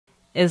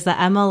Is the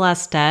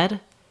MLS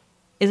dead?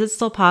 Is it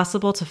still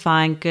possible to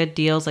find good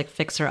deals like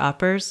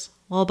fixer-uppers?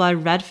 Well, by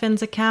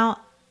Redfin's account,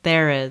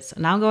 there is.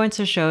 And I'm going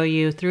to show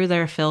you through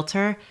their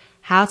filter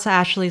how to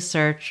actually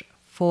search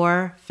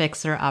for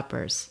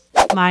fixer-uppers.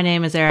 My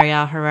name is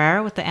Ariel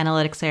Herrera with the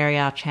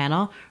AnalyticsAriel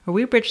channel, where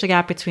we bridge the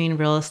gap between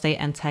real estate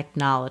and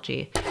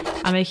technology.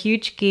 I'm a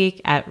huge geek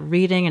at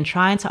reading and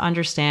trying to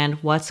understand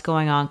what's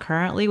going on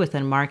currently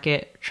within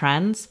market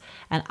trends,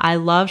 and I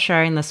love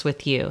sharing this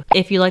with you.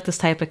 If you like this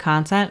type of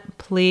content,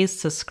 please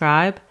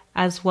subscribe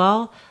as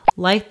well.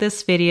 Like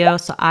this video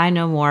so I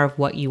know more of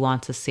what you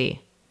want to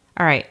see.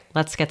 All right,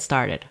 let's get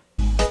started.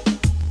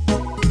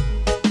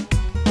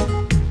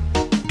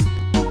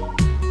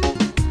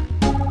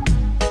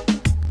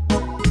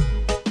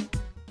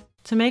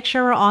 To make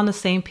sure we're on the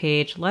same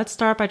page, let's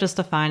start by just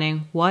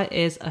defining what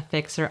is a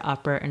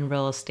fixer-upper in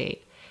real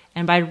estate.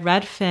 And by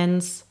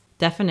Redfin's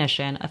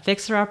definition, a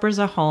fixer-upper is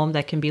a home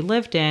that can be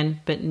lived in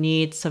but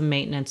needs some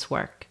maintenance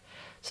work.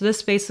 So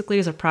this basically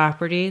is a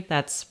property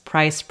that's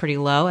priced pretty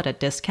low at a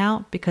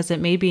discount because it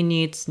maybe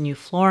needs new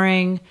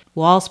flooring,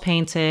 walls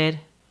painted,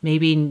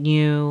 maybe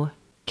new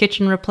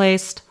kitchen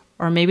replaced,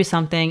 or maybe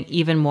something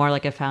even more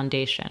like a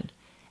foundation.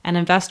 And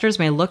investors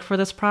may look for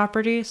this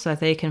property so that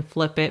they can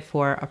flip it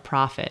for a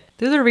profit.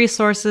 Through the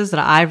resources that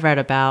I've read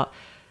about,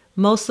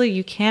 mostly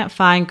you can't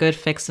find good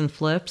fix and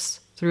flips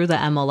through the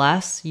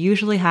MLS. You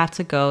usually have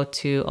to go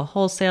to a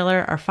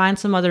wholesaler or find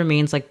some other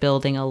means like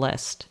building a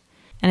list.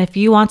 And if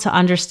you want to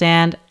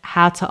understand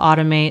how to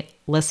automate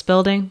list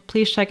building,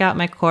 please check out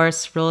my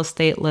course, Real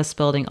Estate List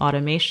Building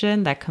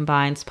Automation, that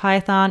combines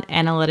Python,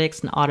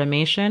 analytics, and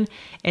automation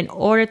in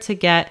order to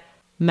get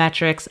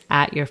metrics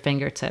at your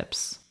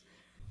fingertips.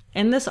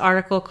 In this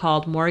article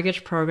called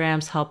Mortgage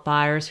Programs Help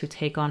Buyers Who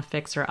Take on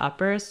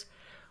Fixer-Uppers,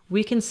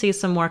 we can see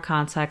some more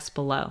context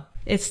below.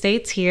 It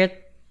states here,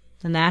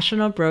 the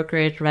national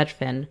brokerage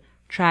Redfin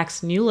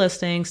tracks new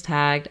listings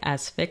tagged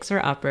as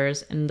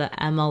fixer-uppers in the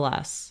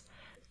MLS,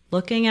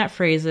 looking at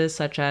phrases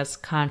such as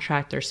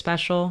contractor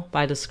special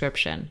by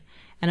description.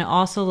 And it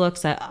also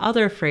looks at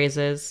other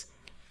phrases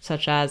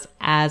such as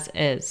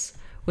is,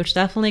 which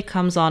definitely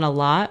comes on a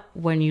lot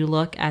when you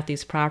look at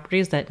these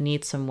properties that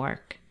need some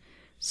work.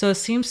 So it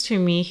seems to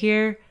me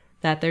here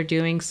that they're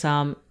doing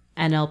some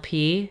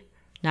NLP,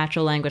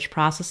 natural language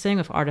processing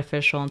with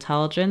artificial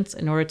intelligence,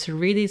 in order to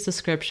read these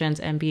descriptions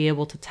and be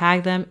able to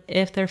tag them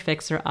if they're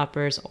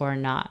fixer-uppers or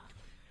not.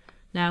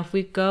 Now, if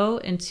we go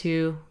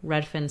into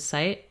Redfin's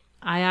site,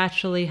 I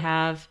actually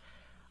have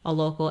a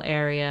local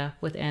area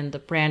within the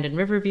Brandon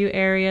Riverview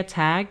area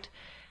tagged,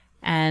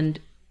 and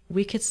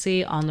we could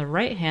see on the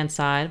right-hand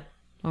side,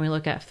 when we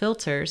look at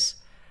filters,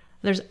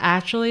 there's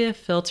actually a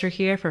filter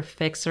here for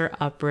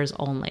fixer-uppers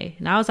only.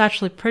 And I was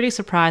actually pretty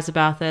surprised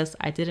about this.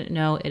 I didn't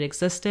know it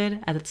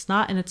existed, as it's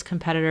not in its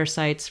competitor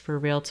sites for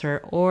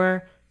Realtor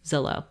or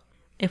Zillow.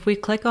 If we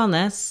click on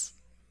this,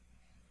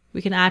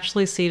 we can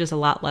actually see there's a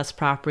lot less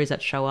properties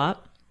that show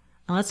up.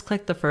 And let's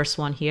click the first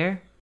one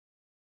here.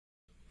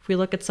 If we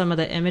look at some of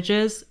the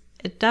images,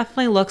 it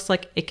definitely looks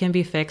like it can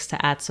be fixed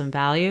to add some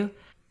value.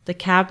 The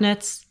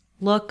cabinets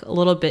look a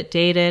little bit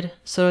dated,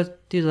 so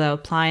do the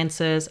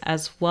appliances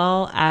as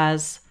well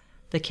as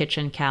the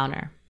kitchen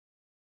counter.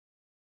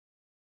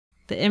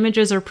 The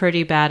images are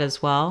pretty bad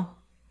as well.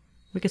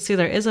 We can see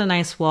there is a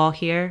nice wall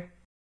here.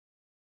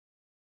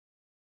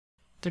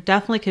 There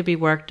definitely could be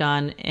work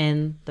done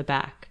in the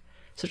back.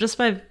 So just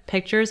by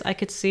pictures, I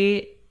could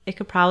see it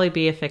could probably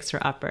be a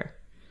fixer-upper.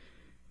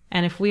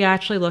 And if we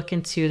actually look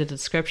into the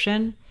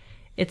description,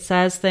 it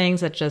says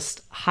things that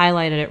just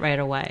highlighted it right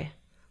away.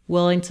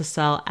 Willing to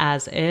sell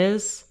as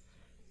is,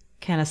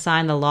 can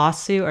assign the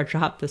lawsuit or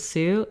drop the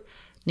suit,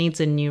 needs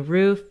a new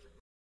roof,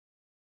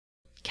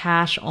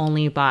 cash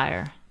only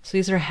buyer. So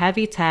these are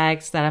heavy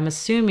tags that I'm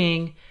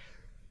assuming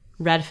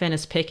Redfin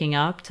is picking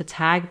up to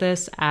tag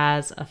this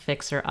as a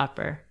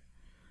fixer-upper.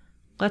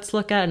 Let's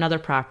look at another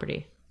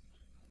property.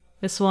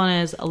 This one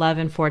is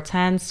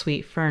 11410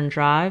 Sweet Fern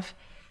Drive.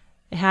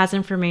 It has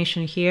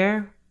information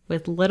here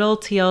with little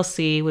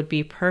TLC, would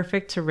be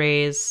perfect to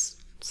raise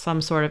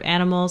some sort of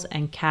animals,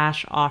 and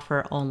cash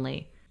offer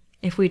only.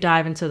 If we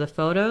dive into the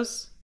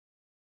photos,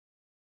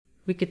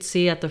 we could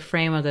see that the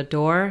frame of the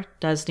door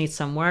does need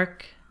some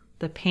work.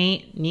 The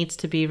paint needs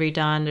to be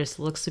redone. There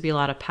looks to be a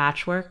lot of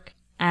patchwork.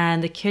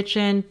 And the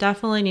kitchen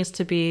definitely needs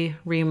to be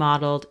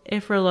remodeled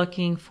if we're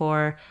looking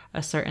for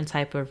a certain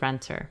type of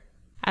renter.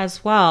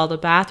 As well, the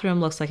bathroom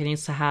looks like it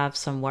needs to have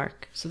some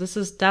work. So this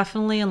is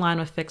definitely in line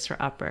with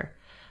fixer-upper.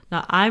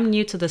 Now, I'm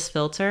new to this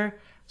filter,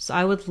 so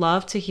I would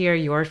love to hear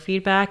your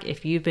feedback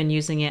if you've been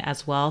using it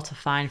as well to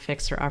find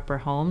fixer-upper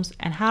homes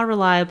and how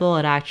reliable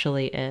it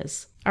actually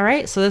is. All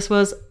right, so this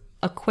was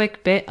a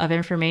quick bit of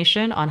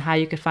information on how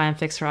you could find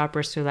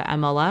fixer-uppers through the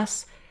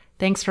MLS.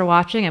 Thanks for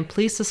watching, and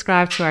please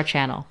subscribe to our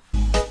channel.